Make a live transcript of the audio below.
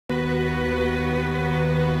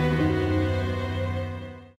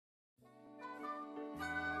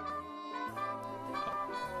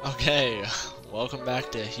Okay, welcome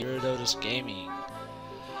back to Herodotus Gaming.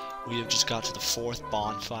 We have just got to the 4th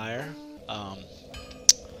bonfire,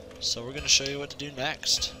 so we're going to show you what to do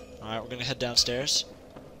next. Alright, we're going to head downstairs.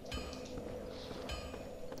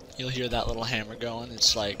 You'll hear that little hammer going.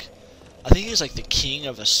 It's like, I think he's like the king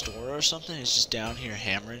of a store or something. He's just down here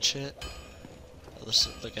hammering shit. Let's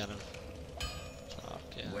look at him. Talk,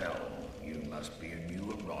 yeah. Well, you must be a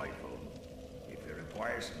new arrival. If it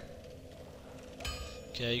requires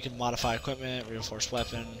Okay, you can modify equipment, reinforce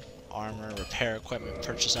weapon, armor, repair equipment,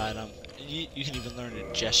 purchase item. And you can even learn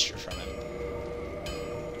a gesture from him.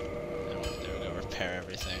 And there we go, repair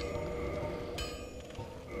everything.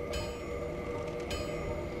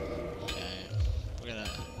 Okay, we're gonna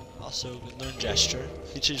also learn gesture.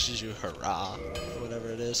 He teaches you hurrah, or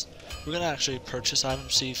whatever it is. We're gonna actually purchase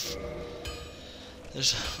items, see if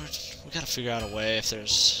there's, we gotta figure out a way if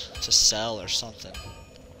there's to sell or something.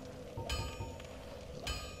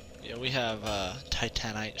 Yeah, we have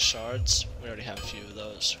titanite shards. We already have a few of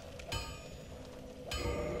those.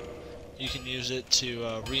 You can use it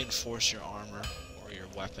to reinforce your armor or your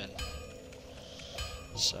weapon.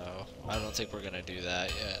 So, I don't think we're gonna do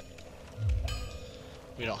that yet.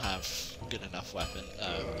 We don't have good enough weapon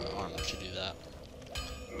armor to do that.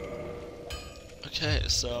 Okay,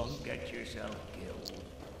 so get yourself killed.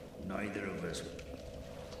 Neither of us.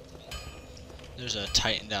 there's a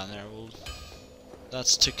titan down there.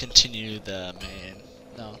 That's to continue the main.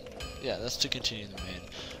 No, yeah, that's to continue the main.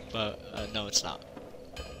 But no, it's not.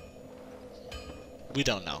 We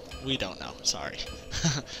don't know. We don't know. Sorry.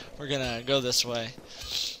 We're gonna go this way.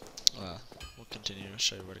 We'll continue to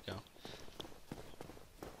show you where to go.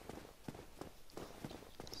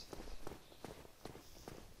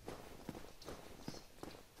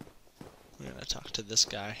 We're gonna talk to this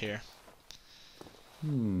guy here.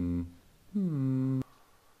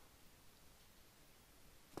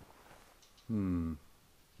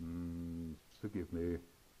 Forgive me.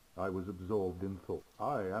 I was absorbed in thought.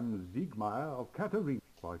 I am Siegmeyer of Katarina.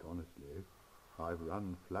 Quite honestly, I've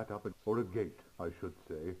run flat up or a gate, I should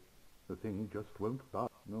say. The thing just won't budge,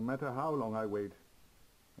 no matter how long I wait.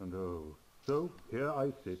 And oh, so here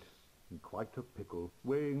I sit, in quite a pickle,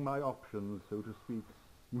 weighing my options, so to speak.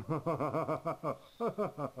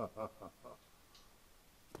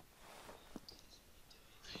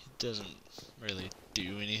 He doesn't really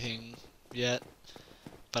do anything yet,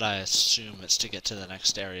 but I assume it's to get to the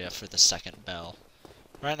next area for the second bell.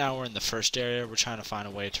 Right now we're in the first area. We're trying to find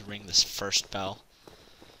a way to ring this first bell.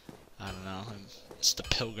 I don't know. It's the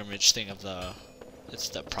pilgrimage thing of it's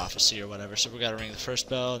the prophecy or whatever. So we gotta ring the first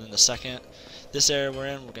bell, and then the second. This area we're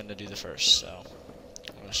in, we're gonna do the first. So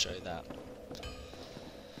I'm gonna show you that.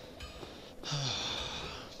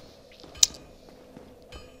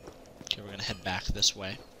 Okay, we're gonna head back this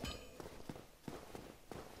way.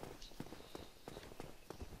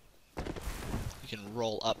 You can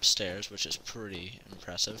roll upstairs, which is pretty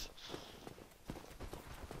impressive.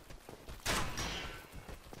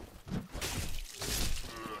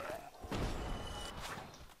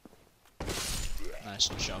 Nice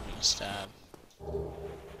jumping stab.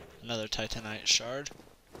 Another titanite shard.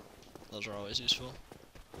 Those are always useful.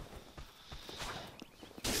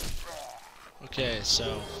 Okay,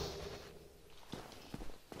 so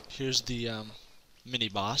here's the mini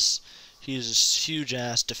boss. He's this huge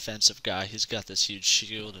ass defensive guy. He's got this huge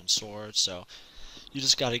shield and sword, so you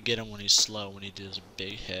just gotta get him when he's slow, when he does a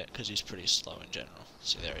big hit, because he's pretty slow in general.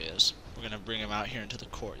 See, there he is. We're gonna bring him out here into the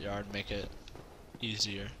courtyard, make it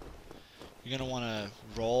easier. You're gonna wanna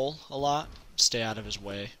roll a lot, stay out of his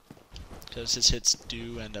way, because his hits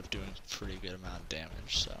do end up doing a pretty good amount of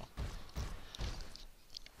damage, so.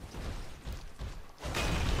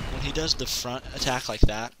 When he does the front attack like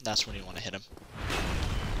that, that's when you wanna hit him.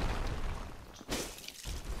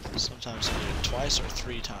 Sometimes he did it twice or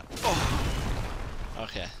 3 times. Oh!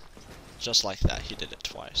 Okay. Just like that, he did it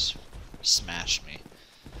twice. Smashed me.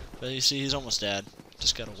 But you see, he's almost dead.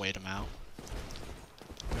 Just gotta wait him out.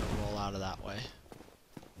 I'm gonna roll out of that way.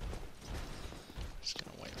 Just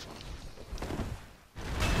gonna wait for him.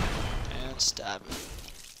 And stab him.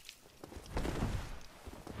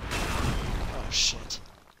 Oh, shit.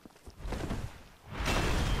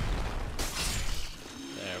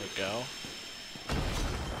 There we go.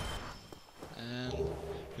 And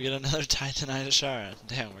we get another titanite shard.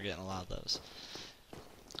 Damn, we're getting a lot of those.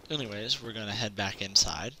 Anyways, we're gonna head back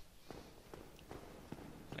inside.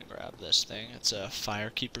 I'm gonna grab this thing. It's a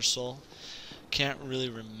firekeeper soul. Can't really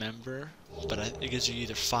remember, but it gives you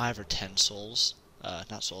either 5 or 10 souls.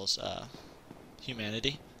 Not souls,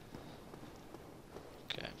 humanity.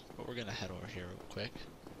 Okay, but we're gonna head over here real quick.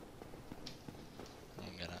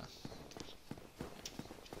 I'm gonna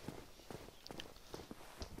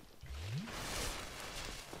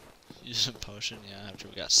Use a potion, yeah, after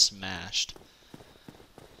we got smashed.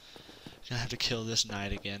 Gonna have to kill this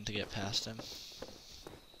knight again to get past him.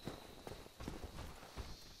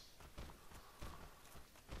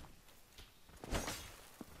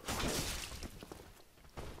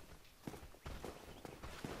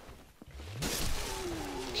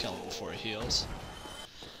 Kill him before he heals.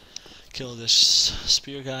 Kill this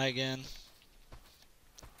spear guy again.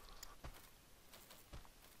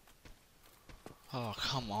 Oh,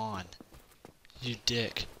 come on. You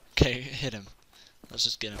dick. Okay, hit him. Let's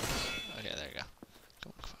just get him. Okay, there you go.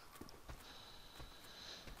 Come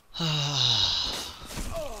on.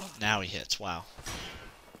 Now he hits. Wow.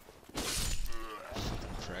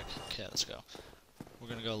 Frick. Okay, let's go. We're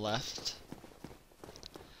gonna go left.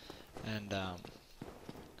 And,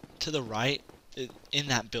 to the right, in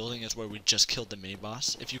that building is where we just killed the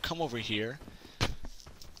mini-boss. If you come over here,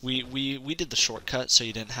 we did the shortcut so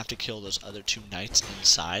you didn't have to kill those other two knights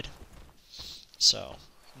inside. So,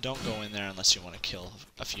 don't go in there unless you want to kill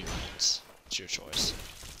a few knights. It's your choice.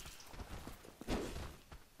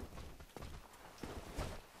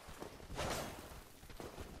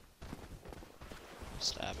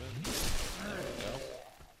 Stab him. There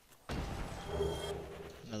we go.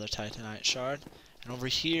 Another Titanite shard. And over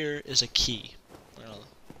here is a key.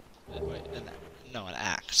 Wait, no, an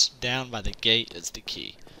axe. Down by the gate is the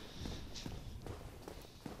key.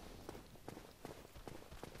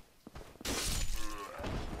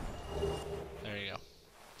 There you go.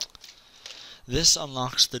 This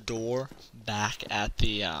unlocks the door back at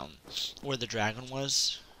the, where the dragon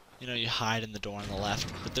was. You know, you hide in the door on the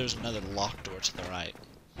left, but there's another locked door to the right.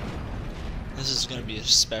 This is going to be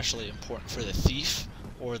especially important for the thief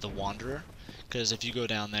or the wanderer, because if you go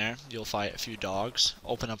down there, you'll fight a few dogs,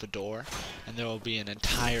 open up a door, and there will be an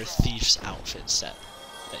entire thief's outfit set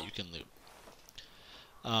that you can loot.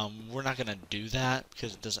 We're not going to do that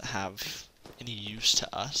because it doesn't have any use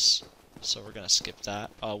to us, so we're going to skip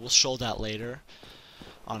that. We'll show that later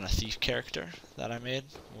on a thief character that I made.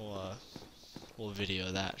 We'll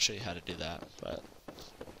video that, show you how to do that, but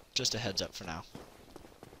just a heads up for now.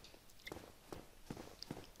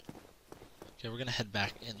 Okay, we're gonna head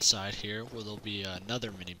back inside here where there'll be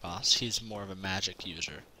another mini-boss. He's more of a magic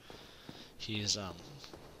user. He's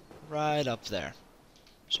right up there.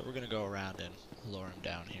 So we're gonna go around and lure him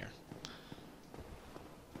down here.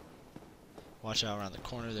 Watch out around the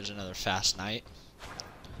corner, there's another fast knight.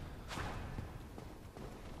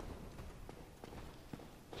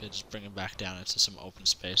 Okay, just bring him back down into some open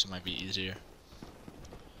space, it might be easier.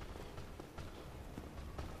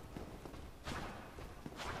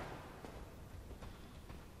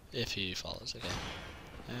 If he follows, okay.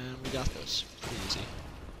 And we got this. Pretty easy.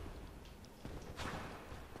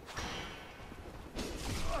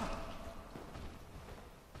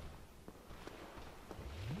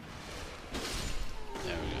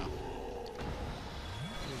 There we go.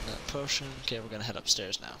 Use that potion. Okay, we're gonna head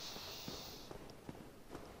upstairs now.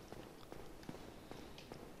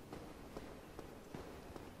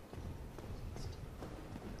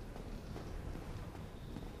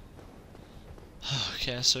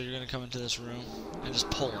 Okay, so you're gonna come into this room and just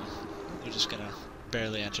pull him. You're just gonna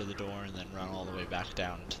barely enter the door and then run all the way back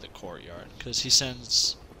down into the courtyard. Because he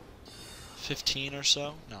sends 15 or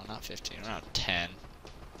so? No, not 15, around 10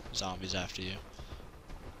 zombies after you.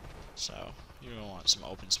 So, you're gonna want some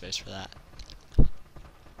open space for that.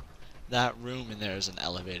 That room in there is an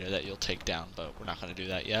elevator that you'll take down, but we're not gonna do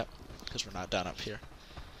that yet, because we're not done up here.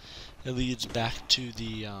 It leads back to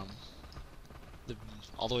the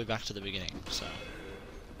all the way back to the beginning, so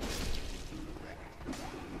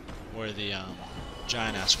where the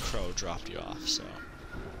giant ass crow dropped you off, so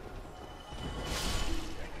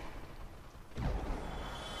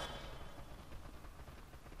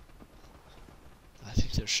I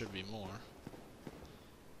think there should be more.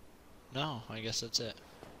 No, I guess that's it.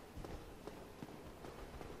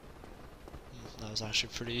 That was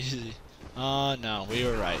actually pretty easy. Oh no, we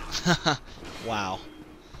were right. Wow.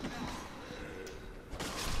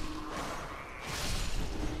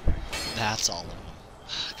 That's all of them.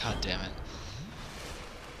 God damn it.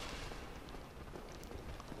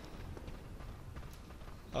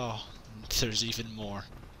 Oh, there's even more.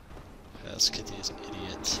 Okay, let's get these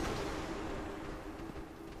idiots.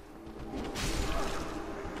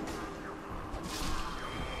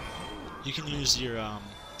 You can use your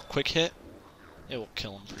quick hit. It will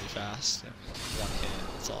kill him pretty fast. One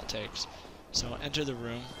hit, that's all it takes. So enter the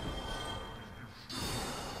room.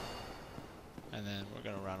 And then we're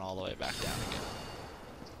going to run all the way back down again.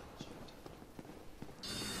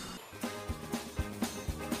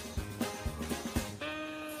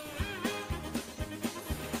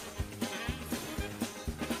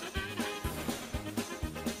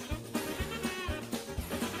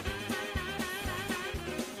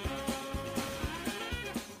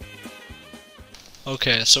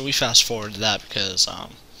 Okay, so we fast forward that because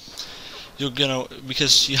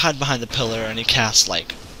because you hide behind the pillar and he casts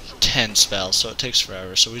like 10 spells, so it takes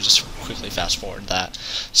forever, so we just quickly fast forward that.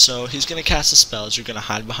 So he's gonna cast the spells, you're gonna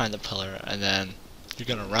hide behind the pillar, and then you're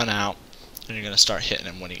gonna run out and you're gonna start hitting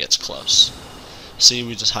him when he gets close. See,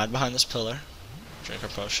 we just hide behind this pillar, drink our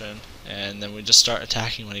potion, and then we just start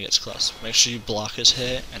attacking when he gets close. Make sure you block his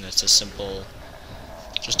hit, and it's a simple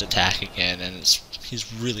just attack again, and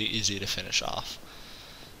he's really easy to finish off.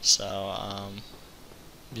 So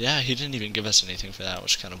yeah, he didn't even give us anything for that,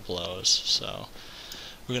 which kind of blows. So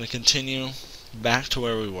we're gonna continue back to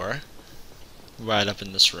where we were, right up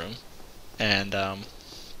in this room, and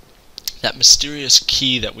that mysterious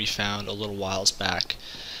key that we found a little whiles back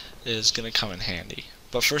is gonna come in handy.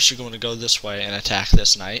 But first you're going to go this way and attack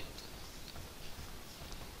this knight.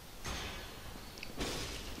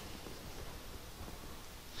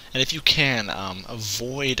 And if you can,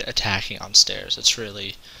 avoid attacking on stairs. It's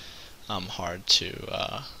really hard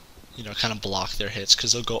to kind of block their hits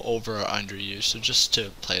because they'll go over or under you. So just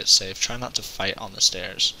to play it safe, try not to fight on the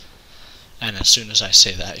stairs. And as soon as I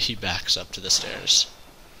say that, he backs up to the stairs.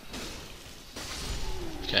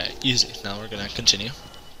 Okay, easy. Now we're gonna continue.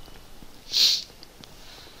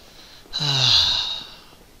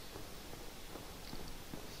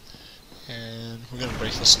 And we're gonna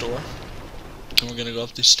break this door, and we're gonna go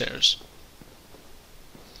up these stairs.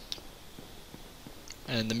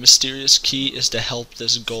 And the mysterious key is to help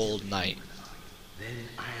this gold knight. Then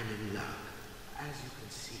I am in luck. As you can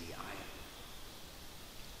see,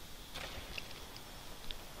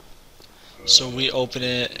 So we open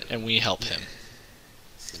it and we help him.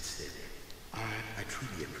 Sincerely, I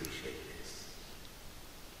truly appreciate this.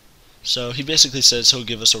 So he basically says he'll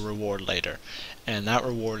give us a reward later, and that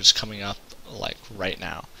reward is coming up like right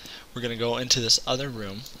now. We're gonna go into this other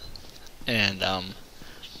room, and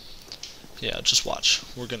yeah, just watch.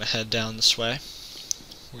 We're gonna head down this way.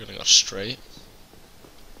 We're gonna go straight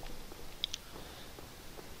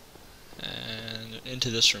and into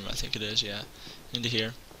this room, I think it is, yeah. Into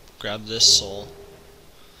here, grab this soul.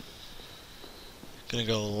 Gonna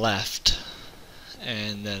go left,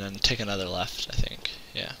 and then take another left, I think,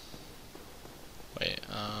 yeah. Wait,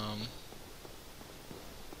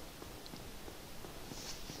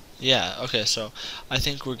 yeah, okay, so I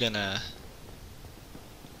think we're gonna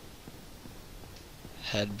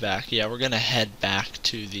head back. Yeah, we're gonna head back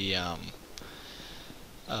to the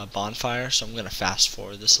bonfire, so I'm gonna fast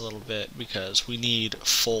forward this a little bit because we need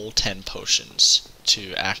full 10 potions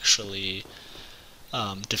to actually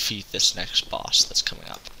defeat this next boss that's coming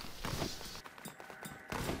up.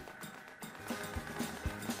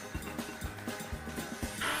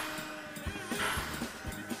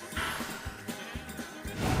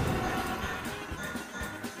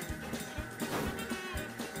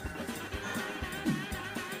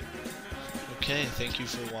 Okay, thank you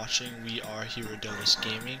for watching. We are Herodotus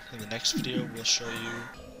Gaming. In the next video, we'll show you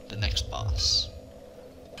the next boss.